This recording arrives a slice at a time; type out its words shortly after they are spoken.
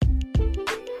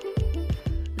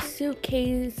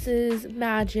suitcases,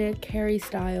 magic, Harry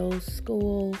Styles,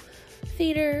 school,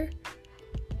 theater,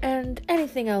 and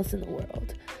anything else in the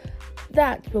world.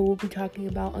 That's what we'll be talking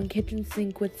about on Kitchen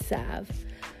Sink with Sav.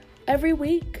 Every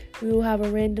week, we will have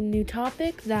a random new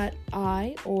topic that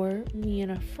I or me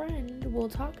and a friend will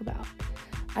talk about.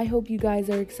 I hope you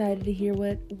guys are excited to hear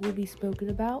what will be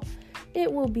spoken about.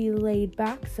 It will be laid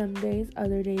back some days,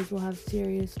 other days we'll have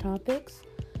serious topics.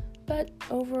 But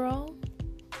overall,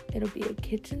 it'll be a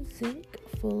kitchen sink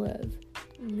full of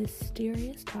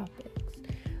mysterious topics.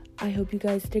 I hope you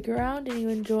guys stick around and you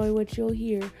enjoy what you'll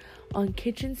hear on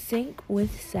Kitchen Sink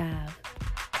with Sav.